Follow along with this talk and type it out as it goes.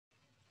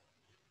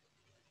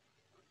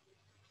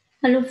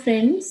Hello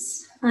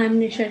friends, I am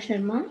Nisha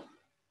Sharma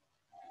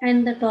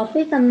and the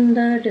topic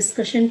under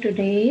discussion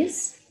today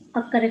is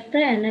a character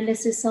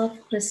analysis of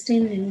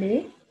Christine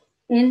Linde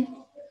in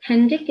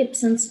Henrik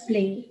Ibsen's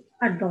play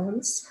A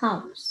Doll's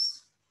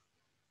House.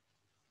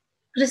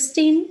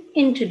 Christine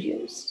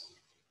introduced,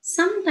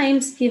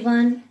 sometimes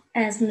given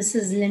as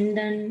Mrs.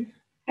 Linden,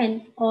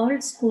 an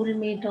old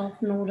schoolmate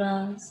of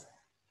Nora's.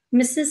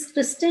 Mrs.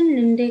 Christine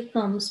Linde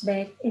comes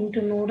back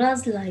into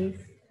Nora's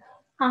life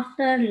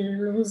after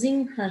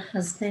losing her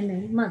husband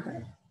and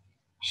mother.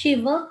 She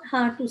worked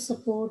hard to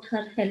support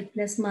her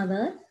helpless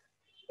mother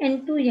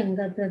and two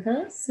younger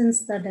brothers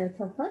since the death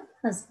of her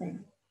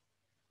husband.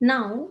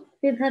 Now,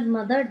 with her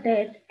mother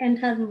dead and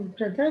her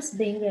brothers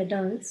being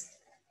adults,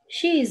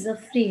 she is a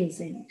free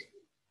agent.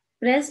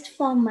 Pressed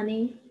for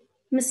money,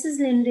 Mrs.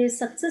 Linde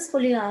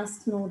successfully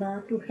asks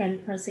Nora to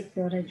help her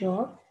secure a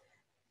job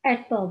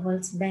at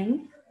Powell's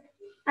Bank.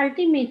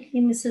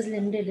 Ultimately, Mrs.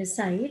 Linde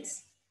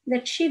decides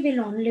that she will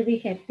only be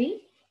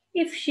happy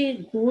if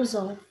she goes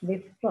off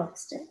with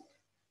Crockston.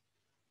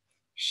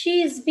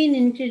 She has been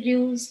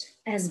introduced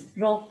as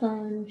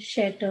broken,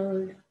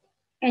 shattered,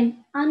 and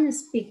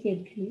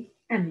unspeakably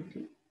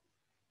empty.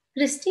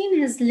 Christine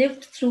has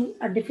lived through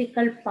a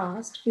difficult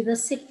past with a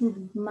sick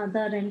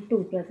mother and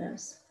two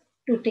brothers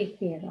to take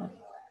care of.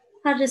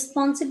 Her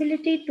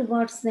responsibility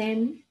towards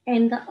them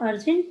and the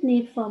urgent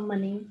need for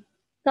money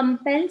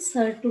compels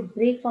her to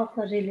break off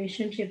her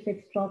relationship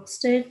with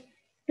Krogstad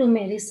to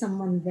marry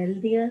someone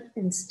wealthier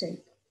instead.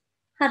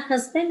 Her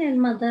husband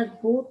and mother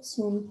both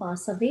soon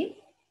pass away,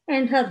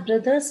 and her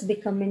brothers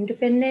become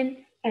independent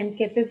and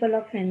capable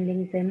of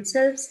handling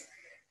themselves,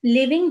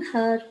 leaving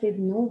her with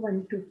no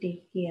one to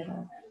take care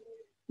of.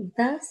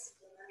 Thus,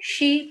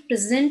 she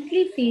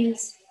presently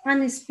feels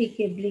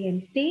unspeakably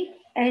empty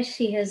as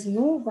she has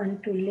no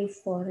one to live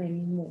for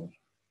anymore.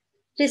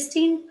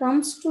 Christine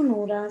comes to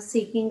Nora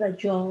seeking a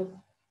job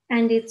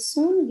and is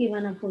soon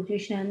given a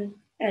position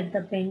at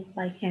the bank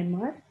by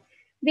Hammer,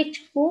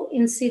 which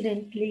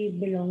coincidentally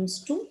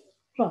belongs to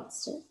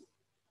Croxton.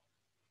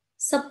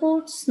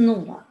 Supports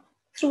Nora.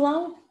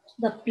 Throughout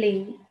the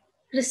play,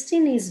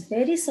 Christine is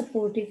very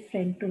supportive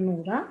friend to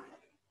Nora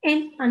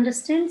and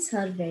understands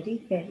her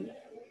very well.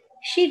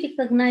 She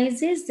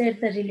recognizes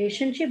that the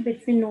relationship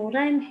between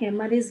Nora and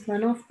Hammer is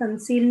one of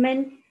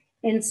concealment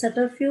and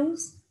subterfuge.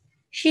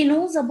 She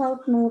knows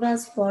about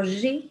Nora's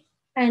forgery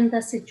and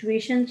the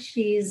situation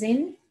she is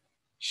in.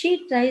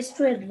 She tries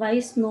to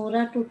advise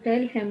Nora to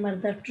tell Hammer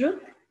the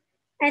truth,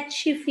 as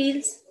she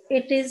feels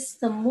it is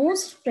the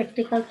most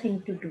practical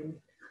thing to do.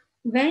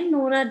 When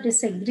Nora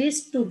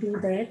disagrees to do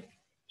that,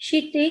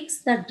 she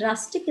takes the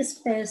drastic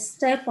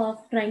step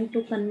of trying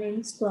to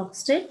convince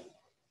Krogstad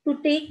to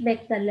take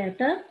back the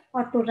letter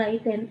or to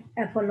write an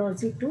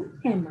apology to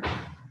Hammer.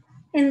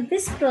 In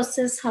this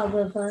process,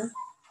 however,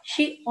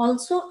 she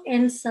also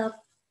ends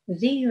up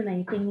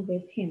reuniting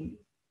with him.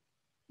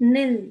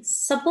 Nils,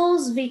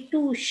 suppose we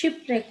two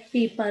shipwrecked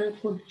people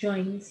could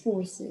join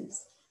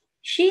forces.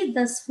 She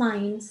thus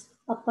finds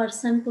a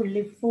person to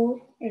live for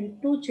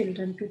and two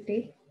children to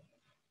take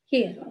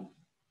care of.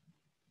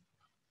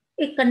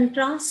 A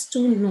contrast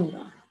to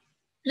Nora.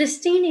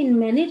 Christine, in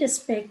many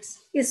respects,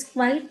 is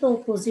quite the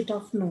opposite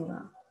of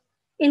Nora.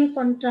 In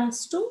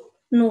contrast to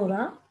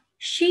Nora,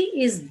 she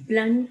is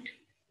blunt,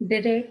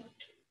 direct,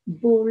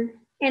 bold,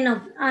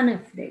 and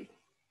unafraid.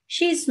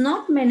 She is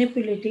not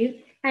manipulative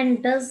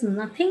and does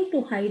nothing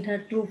to hide her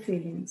true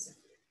feelings.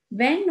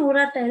 When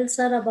Nora tells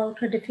her about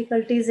her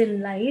difficulties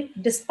in life,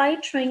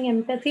 despite showing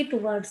empathy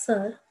towards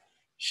her,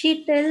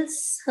 she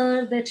tells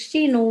her that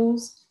she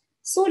knows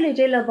so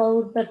little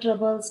about the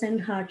troubles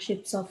and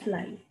hardships of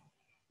life.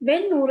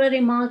 When Nora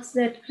remarks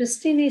that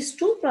Christine is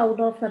too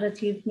proud of her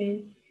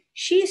achievement,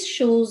 she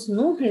shows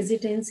no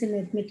hesitance in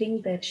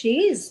admitting that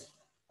she is.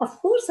 Of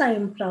course, I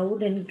am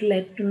proud and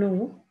glad to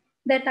know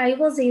that I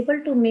was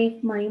able to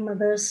make my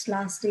mother's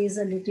last days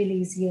a little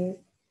easier.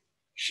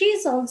 She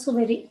is also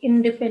very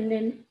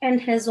independent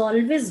and has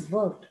always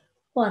worked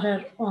for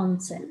her own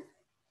self.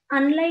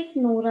 Unlike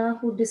Nora,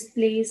 who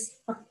displays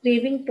a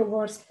craving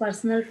towards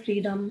personal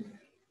freedom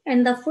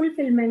and the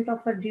fulfillment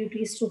of her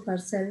duties to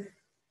herself,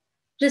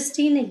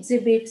 Christine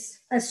exhibits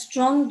a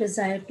strong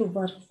desire to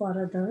work for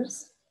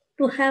others,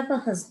 to have a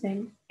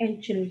husband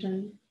and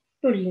children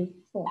to live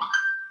for.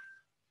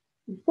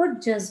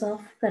 Good judge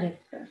of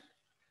character.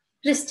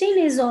 Christine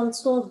is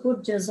also a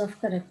good judge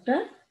of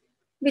character,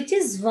 which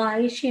is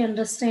why she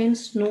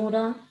understands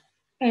Nora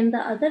and the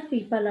other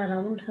people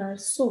around her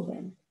so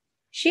well.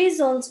 She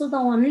is also the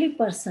only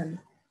person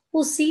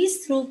who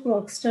sees through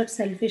Krogstad's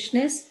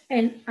selfishness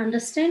and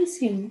understands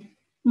him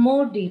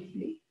more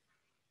deeply.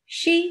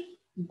 She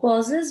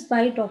gauzes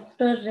by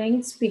Dr.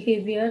 Reng's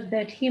behavior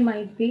that he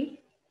might be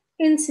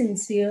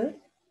insincere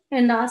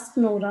and asks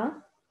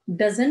Nora,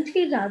 doesn't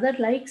he rather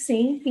like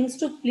saying things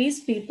to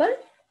please people?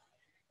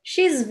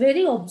 She is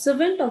very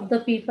observant of the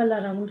people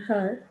around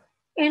her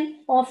and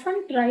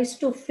often tries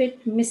to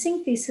fit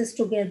missing pieces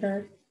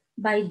together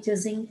by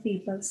judging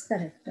people's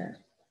character.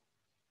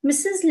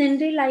 Mrs.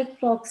 Linde, like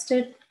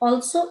Krogstad,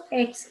 also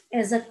acts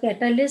as a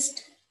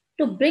catalyst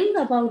To bring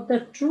about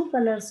the true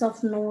colors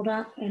of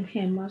Nora and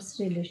Hammer's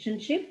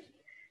relationship,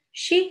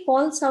 she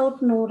calls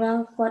out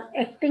Nora for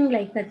acting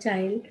like a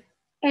child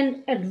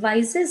and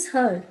advises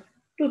her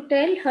to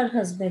tell her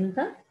husband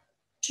the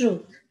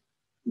truth.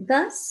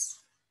 Thus,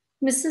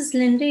 Mrs.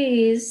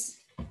 Linde is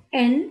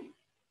an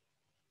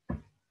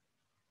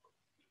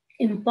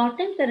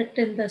important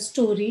character in the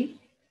story,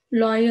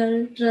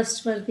 loyal,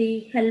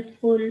 trustworthy,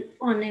 helpful,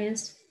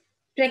 honest,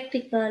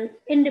 practical,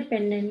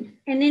 independent,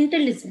 and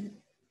intelligent.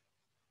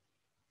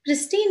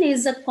 Christine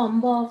is a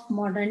combo of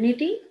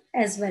modernity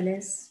as well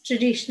as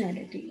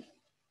traditionality.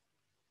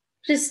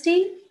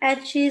 Christine,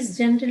 as she is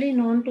generally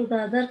known to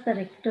the other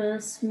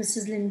characters,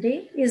 Mrs.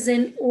 Linde, is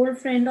an old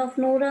friend of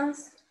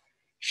Nora's.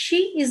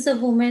 She is a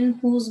woman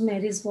whose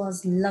marriage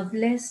was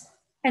loveless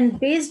and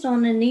based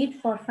on a need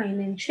for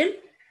financial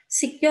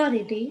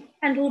security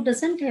and who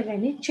doesn't have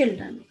any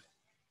children.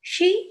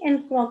 She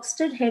and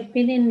Croxted have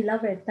been in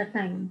love at the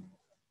time,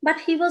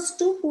 but he was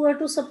too poor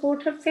to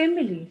support her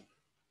family.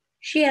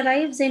 She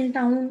arrives in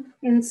town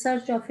in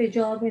search of a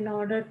job in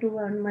order to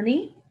earn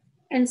money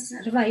and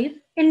survive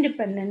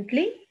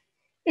independently.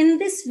 In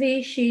this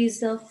way, she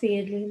is a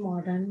fairly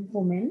modern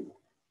woman.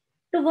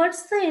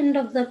 Towards the end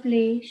of the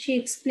play, she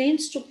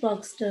explains to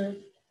Croxter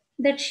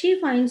that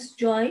she finds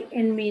joy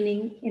and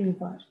meaning in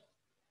work.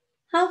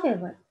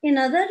 However, in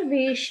other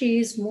ways, she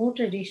is more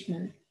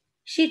traditional.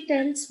 She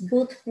tells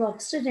both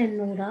Croxter and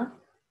Nora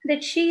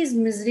that she is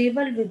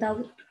miserable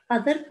without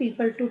other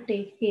people to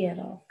take care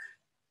of,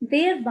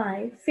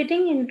 thereby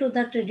fitting into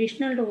the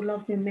traditional role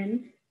of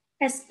women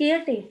as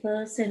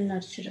caretakers and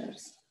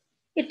nurturers.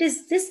 It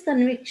is this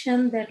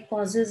conviction that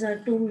causes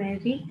her to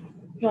marry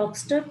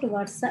Rockster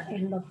towards the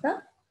end of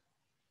the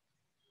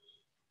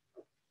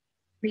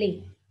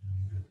play.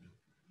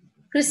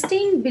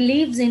 Christine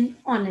believes in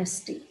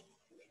honesty.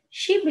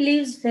 She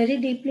believes very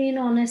deeply in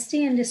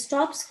honesty and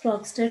stops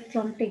Krogstad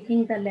from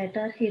taking the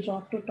letter he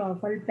wrote to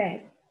Torvald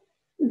back,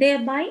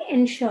 thereby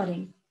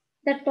ensuring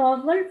that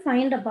Torvald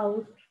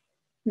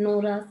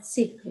Nora's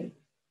secret.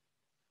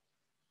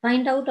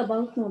 Find out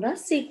about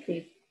Nora's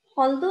secret.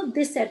 Although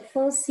this at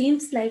first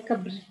seems like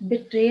a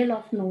betrayal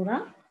of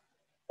Nora,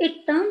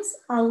 it turns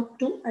out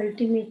to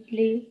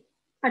ultimately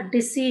a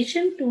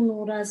decision to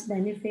Nora's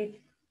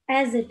benefit,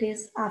 as it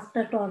is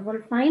after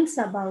Torvald finds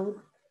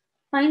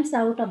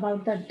out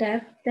about the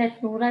depth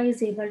that Nora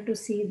is able to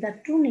see the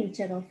true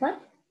nature of her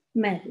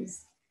marriage.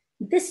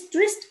 This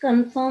twist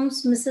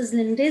confirms Mrs.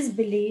 Linde's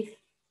belief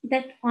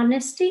that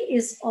honesty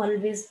is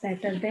always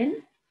better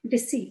than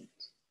deceit.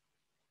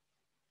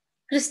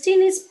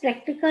 Christine is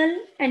practical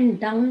and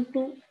down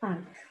to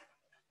earth.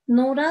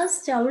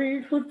 Nora's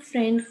childhood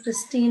friend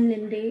Christine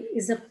Linde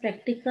is a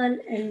practical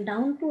and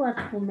down to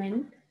earth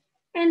woman,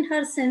 and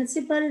her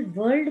sensible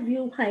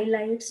worldview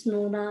highlights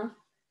Nora's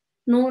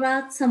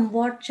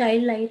somewhat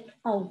childlike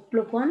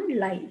outlook on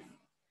life.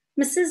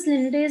 Mrs.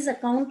 Linde's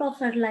account of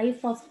her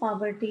life of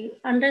poverty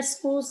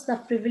underscores the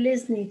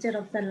privileged nature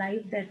of the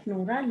life that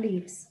Nora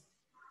leads.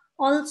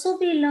 Also,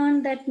 we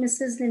learned that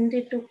Mrs.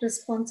 Linde took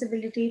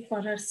responsibility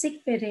for her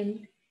sick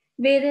parent,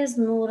 whereas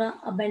Nora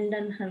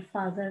abandoned her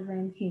father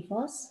when he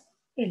was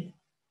ill.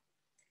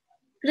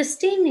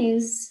 Christine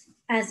is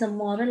as a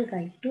moral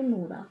guide to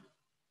Nora.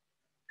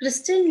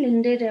 Christine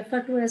Linde,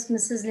 referred to as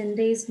Mrs.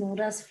 Linde, is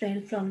Nora's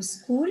friend from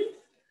school.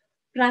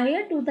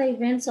 Prior to the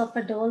events of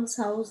A Doll's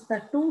House,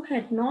 the two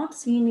had not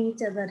seen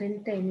each other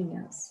in 10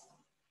 years.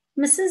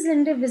 Mrs.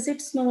 Linde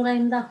visits Nora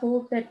in the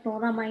hope that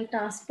Nora might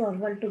ask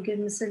Torvald to give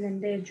Mrs.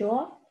 Linde a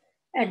job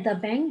at the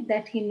bank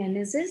that he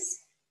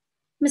manages.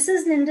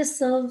 Mrs. Linde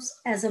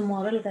serves as a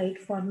moral guide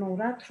for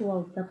Nora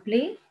throughout the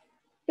play,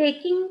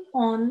 taking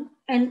on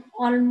an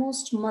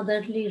almost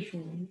motherly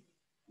role.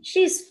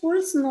 She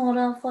schools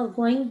Nora for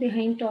going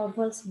behind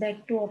Torvald's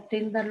back to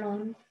obtain the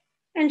loan,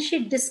 and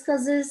she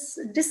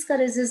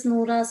discourages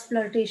Nora's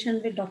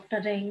flirtation with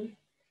Dr. Rang.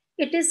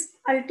 It is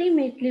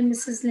ultimately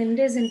Mrs.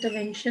 Linde's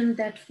intervention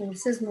that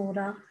forces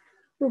Nora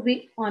to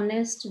be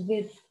honest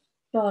with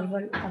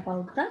Torvald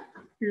about the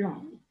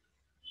loan.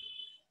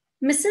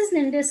 Mrs.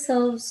 Linde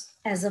serves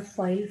as a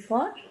foil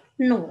for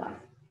Nora.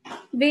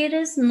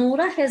 Whereas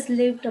Nora has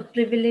lived a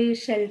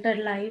privileged, sheltered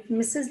life,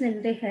 Mrs.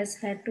 Linde has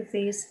had to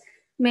face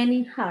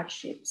many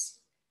hardships.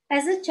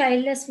 As a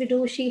childless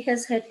widow, she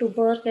has had to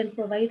work and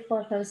provide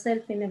for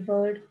herself in a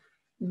world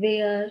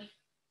where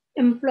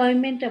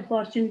employment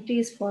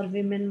opportunities for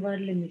women were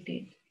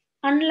limited.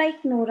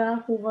 Unlike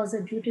Nora, who was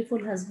a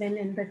dutiful husband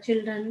and the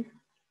children,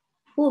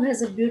 who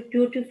has a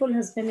beautiful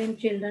husband and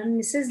children,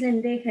 Mrs.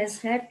 Linde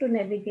has had to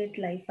navigate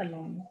life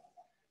alone.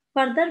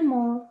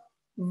 Furthermore,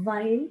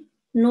 while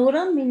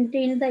Nora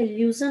maintained the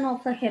illusion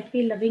of a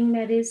happy, loving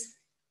marriage,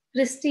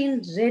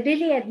 Christine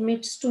readily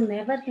admits to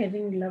never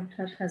having loved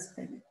her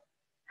husband.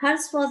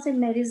 Hers was a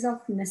marriage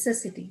of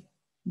necessity,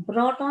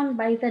 brought on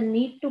by the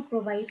need to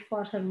provide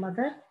for her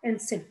mother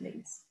and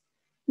siblings.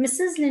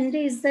 Mrs. Linde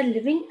is the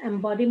living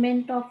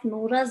embodiment of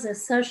Nora's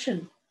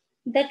assertion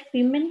that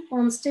women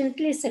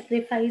constantly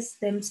sacrifice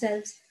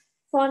themselves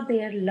for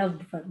their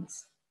loved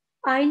ones.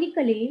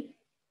 Ironically,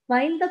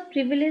 While the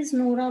privileged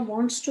Nora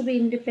wants to be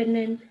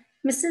independent,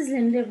 Mrs.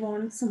 Linde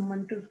wants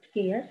someone to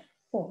care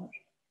for.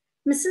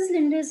 Mrs.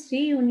 Linde's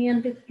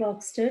reunion with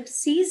Krogstad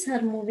sees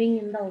her moving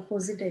in the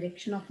opposite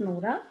direction of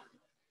Nora.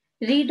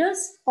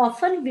 Readers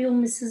often view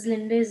Mrs.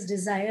 Linde's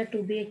desire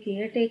to be a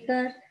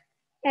caretaker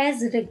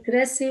as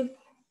regressive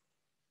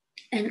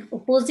and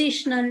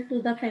oppositional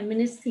to the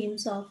feminist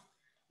themes of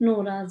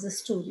Nora's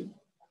story.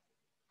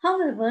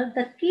 However,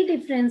 the key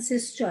difference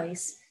is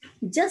choice.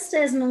 Just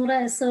as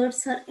Nora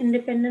asserts her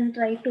independent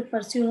right to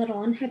pursue her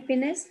own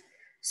happiness,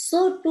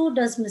 so too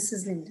does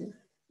Mrs. Linde.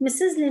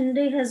 Mrs.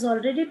 Linde has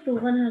already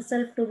proven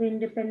herself to be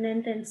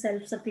independent and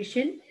self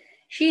sufficient.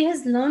 She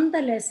has learned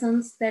the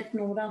lessons that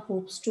Nora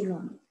hopes to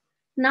learn.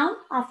 Now,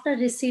 after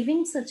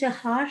receiving such a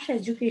harsh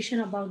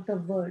education about the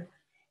world,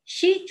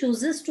 she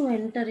chooses to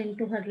enter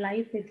into her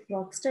life with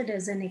Krogstad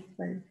as an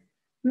equal.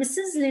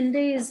 Mrs.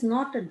 Linde is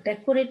not a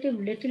decorative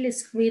little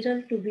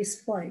squirrel to be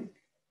spoiled.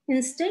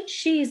 Instead,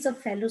 she is a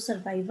fellow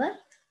survivor,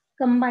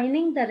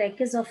 combining the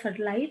wreckage of her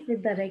life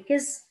with the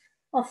wreckage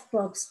of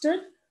Krogstad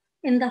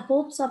in the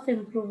hopes of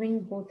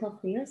improving both of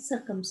their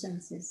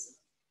circumstances.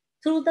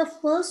 Through the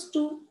first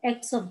two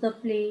acts of the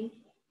play,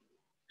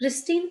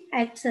 Christine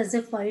acts as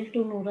a foil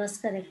to Nora's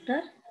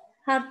character.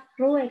 Her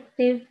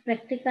proactive,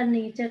 practical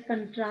nature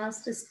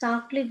contrasts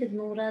starkly with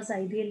Nora's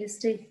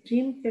idealistic,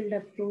 dream filled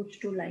approach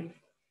to life.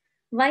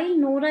 While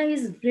Nora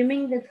is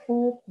brimming with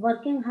hope,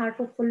 working hard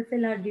to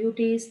fulfill her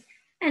duties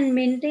and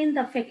maintain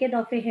the facade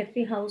of a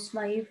happy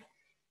housewife,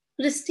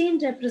 Christine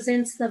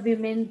represents the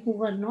women who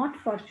were not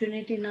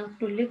fortunate enough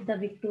to live the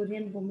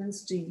Victorian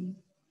woman's dream.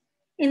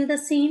 In the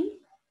scene,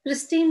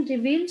 Christine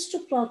reveals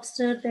to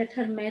Krogstad that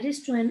her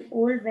marriage to an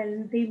old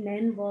wealthy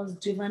man was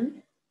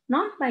driven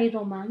not by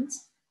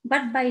romance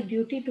but by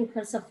duty to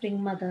her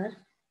suffering mother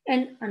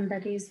and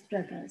underage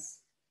brothers.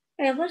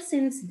 Ever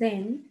since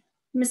then,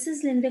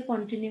 Mrs. Linde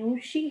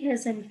continues, she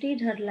has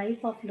emptied her life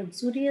of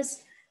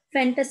luxurious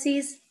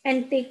fantasies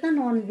and taken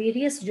on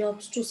various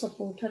jobs to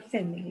support her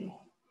family.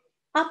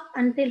 Up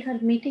until her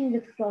meeting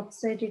with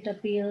Krogstad, it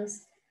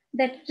appears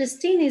that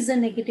Christine is a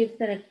negative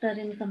character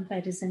in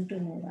comparison to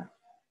Nora.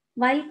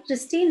 While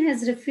Christine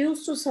has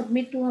refused to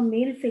submit to a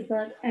male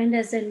figure and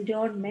has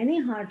endured many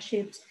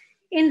hardships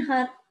in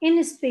her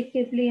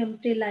inexplicably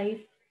empty life,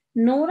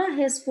 Nora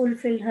has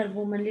fulfilled her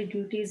womanly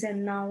duties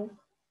and now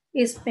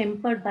is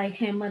pampered by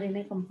Hammer in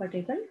a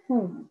comfortable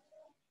home.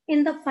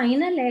 In the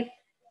final act,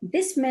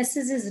 this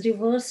message is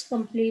reversed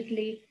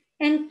completely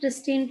and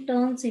Christine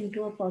turns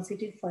into a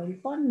positive foil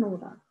for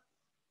Nora.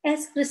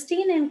 As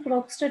Christine and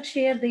Krogstad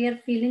share their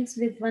feelings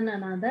with one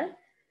another,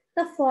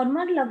 the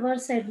former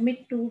lovers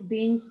admit to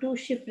being two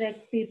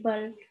shipwrecked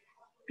people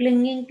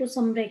clinging to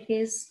some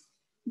wreckage.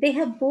 They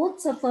have both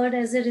suffered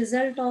as a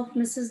result of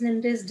Mrs.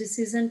 Linde's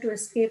decision to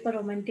escape a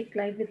romantic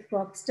life with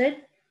Krogstad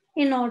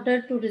in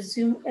order to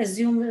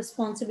assume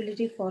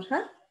responsibility for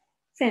her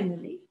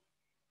family.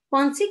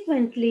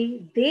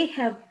 Consequently, they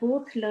have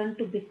both learned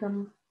to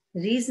become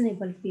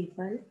reasonable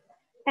people,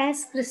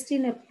 as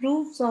Christine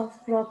approves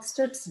of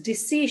Krogstad's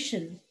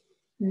decision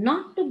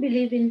not to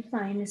believe in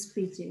fine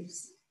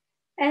speeches.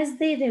 As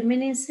they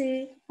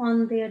reminisce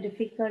on their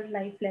difficult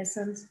life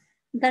lessons,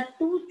 the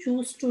two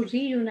choose to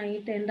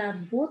reunite and are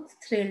both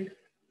thrilled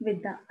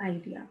with the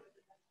idea.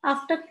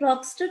 After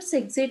Krogstad's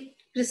exit,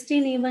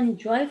 Christine even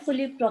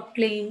joyfully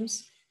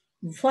proclaims,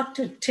 "What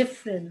a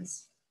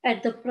difference!"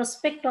 at the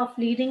prospect of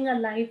leading a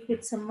life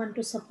with someone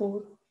to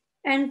support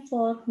and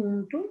for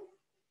whom to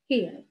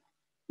care.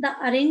 The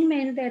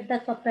arrangement that the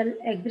couple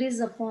agrees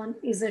upon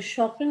is a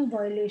shocking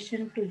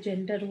violation to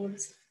gender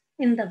roles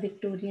in the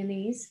Victorian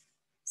age,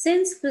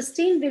 since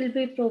Christine will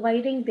be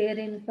providing their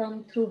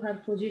income through her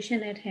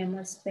position at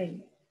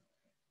Hammersmith.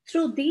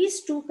 Through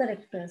these two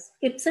characters,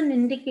 Ibsen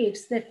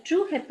indicates that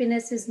true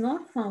happiness is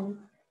not found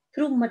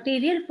through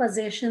material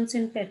possessions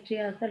in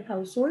patriarchal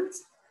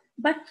households,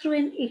 but through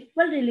an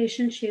equal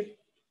relationship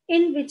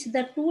in which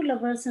the two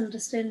lovers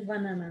understand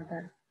one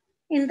another.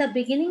 In the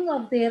beginning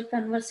of their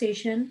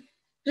conversation,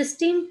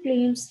 Christine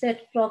claims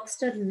that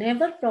Krogstad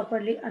never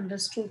properly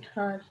understood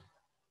her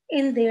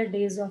in their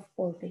days of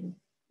courting.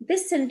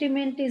 This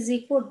sentiment is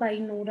echoed by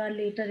Nora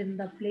later in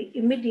the play,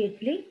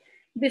 immediately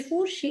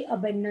before she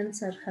abandons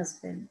her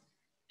husband.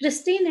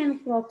 Christine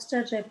and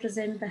Krogstad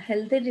represent the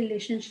healthy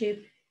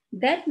relationship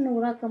that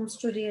Nora comes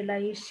to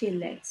realize she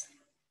lacks.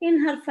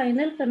 In her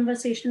final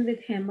conversation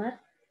with Hammer,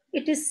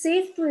 it is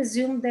safe to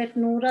assume that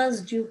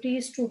Nora's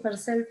duties to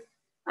herself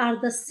are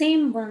the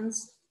same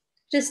ones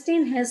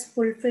Christine has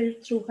fulfilled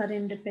through her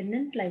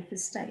independent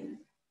lifestyle.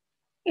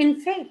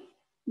 In fact,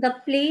 the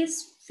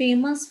play's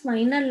famous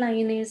final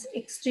line is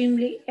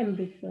extremely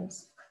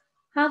ambiguous.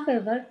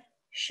 However,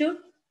 should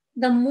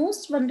the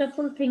most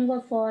wonderful thing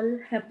of all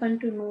happen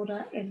to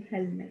Nora and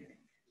Helmet,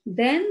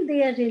 then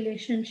their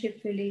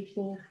relationship will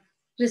echo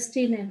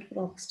Christine and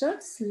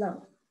Krogstad's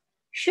love.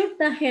 Should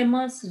the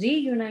Hammers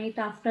reunite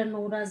after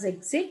Nora's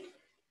exit,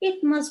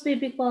 it must be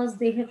because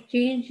they have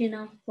changed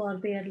enough for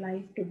their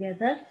life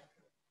together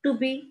to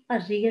be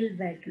a real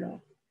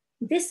wedlock.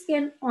 This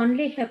can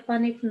only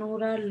happen if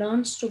Nora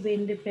learns to be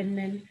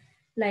independent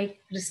like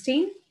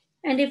Christine,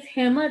 and if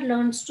Hammer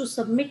learns to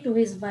submit to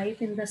his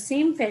wife in the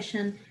same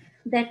fashion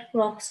that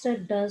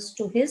Krogstad does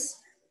to his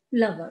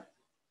lover.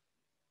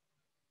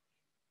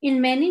 In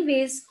many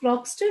ways,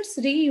 Krogstad's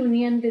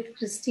reunion with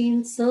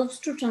Christine serves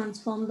to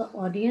transform the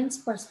audience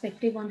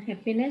perspective on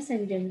happiness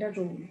and gender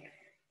role,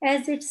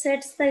 as it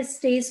sets the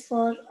stage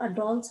for A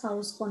Doll's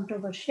House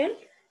controversial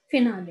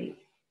finale.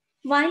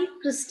 While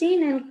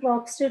Christine and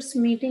Krogstad's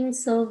meeting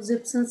serves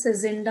Ibsen's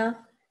agenda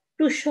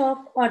to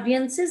shock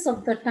audiences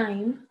of the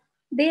time,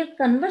 their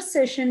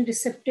conversation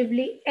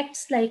deceptively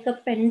acts like a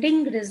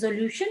pending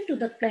resolution to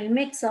the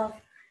climax of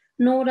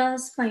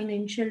Nora's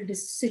financial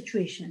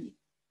situation.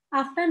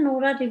 After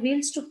Nora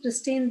reveals to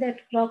Christine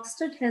that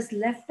Krogstad has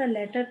left a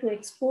letter to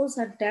expose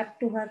her debt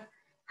to her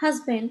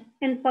husband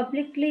and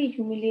publicly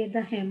humiliate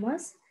the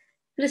Hammers,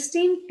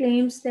 Christine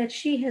claims that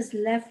she has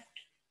left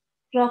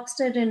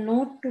Krogstad a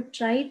note to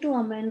try to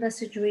amend the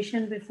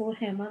situation before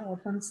Hammer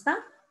opens the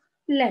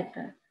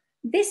letter.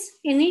 This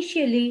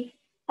initially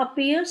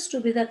appears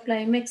to be the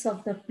climax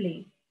of the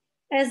play,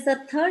 as the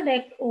third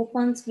act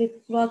opens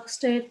with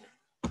Krogstad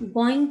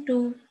going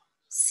to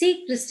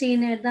see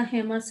Christine at the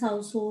Hammer's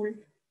household.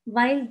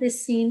 While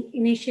this scene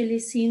initially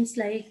seems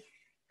like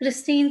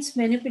Christine's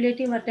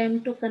manipulative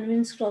attempt to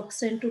convince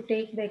Krogstad to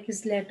take back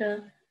his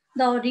letter,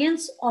 the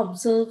audience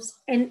observes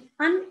an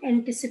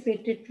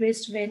unanticipated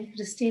twist when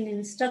Christine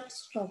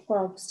instructs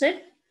Krogstad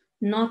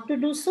not to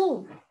do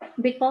so,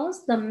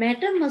 because the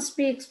matter must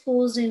be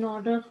exposed in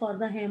order for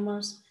the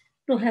Hammers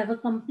to have a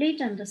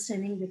complete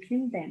understanding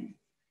between them.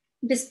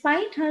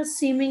 Despite her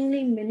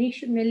seemingly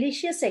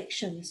malicious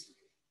actions,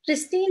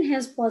 Christine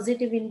has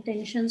positive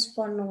intentions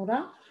for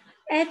Nora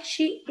as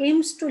she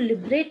aims to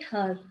liberate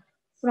her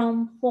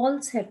from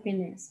false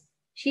happiness.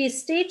 She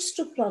states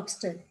to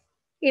Krogstad,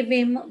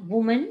 a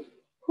woman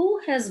who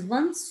has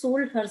once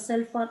sold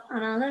herself for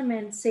another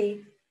man's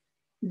sake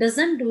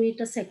doesn't do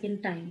it a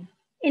second time,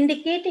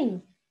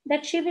 indicating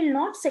that she will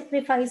not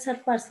sacrifice her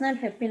personal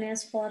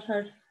happiness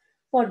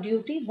for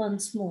duty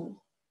once more.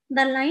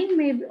 The line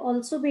may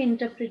also be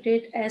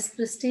interpreted as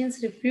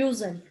Christine's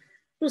refusal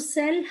to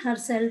sell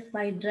herself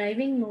by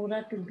driving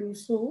Nora to do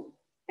so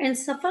and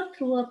suffer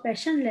through a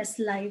passionless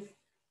life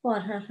for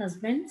her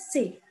husband's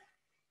sake.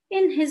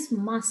 In his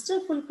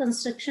masterful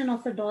construction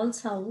of A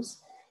Doll's House,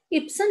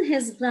 Ibsen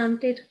has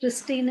granted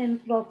Christine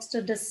and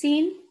Krogstad a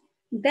scene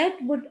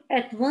that would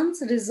at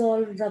once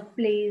resolve the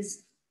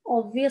play's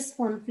obvious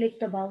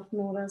conflict about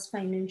Nora's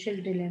financial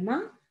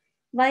dilemma,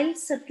 while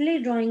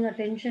subtly drawing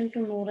attention to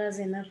Nora's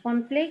inner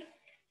conflict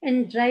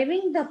and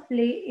driving the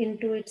play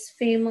into its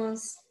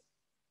famous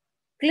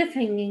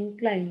cliffhanging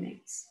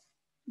climax.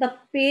 The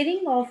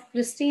pairing of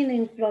Christine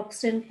and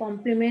Croxton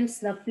complements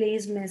the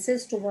play's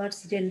message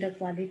towards gender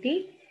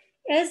equality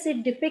as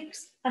it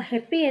depicts a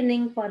happy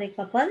ending for a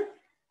couple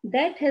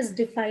that has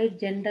defied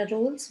gender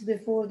roles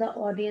before the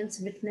audience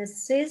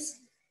witness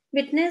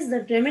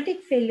the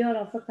dramatic failure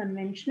of a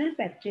conventional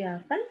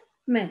patriarchal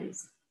marriage.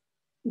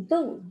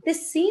 Though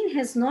this scene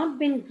has not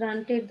been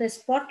granted the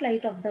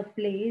spotlight of the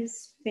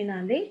play's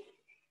finale,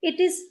 it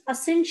is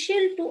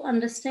essential to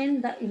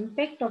understand the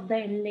impact of the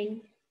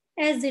ending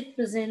as it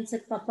presents a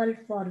couple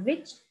for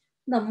which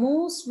the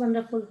most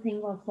wonderful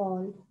thing of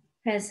all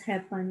has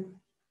happened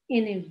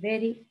in a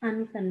very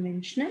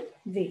unconventional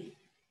way.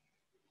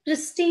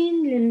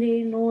 Christine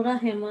Linde, Nora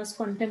Hammer's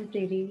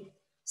contemporary,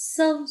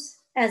 serves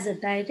as a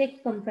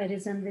direct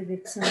comparison with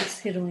Ibsen's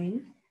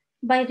heroine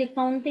by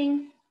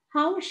recounting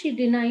how she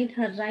denied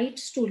her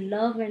rights to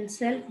love and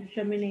self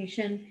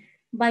determination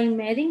by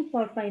marrying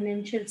for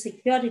financial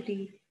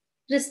security.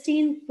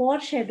 Christine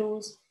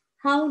foreshadows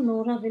how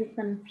Nora will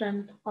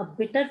confront a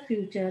bitter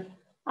future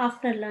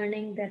after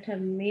learning that her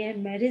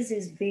marriage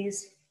is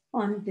based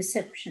on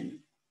deception.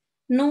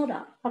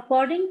 Nora,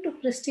 according to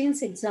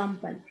Christine's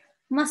example,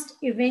 must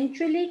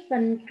eventually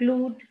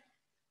conclude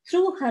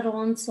through her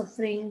own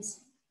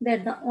sufferings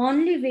that the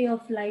only way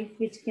of life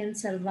which can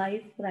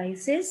survive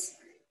crisis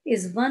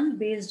is one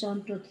based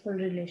on truthful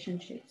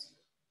relationships.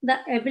 The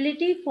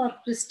ability for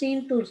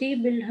Christine to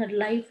rebuild her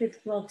life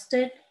with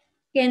Krogstad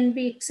can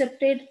be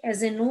accepted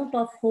as a note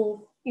of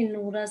hope in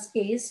Nora's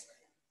case.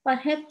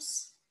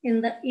 Perhaps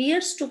in the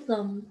years to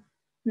come,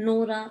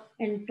 Nora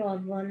and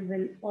Torvald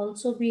will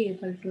also be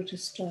able to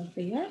restore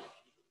their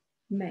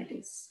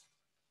marriage.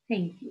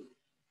 Thank you.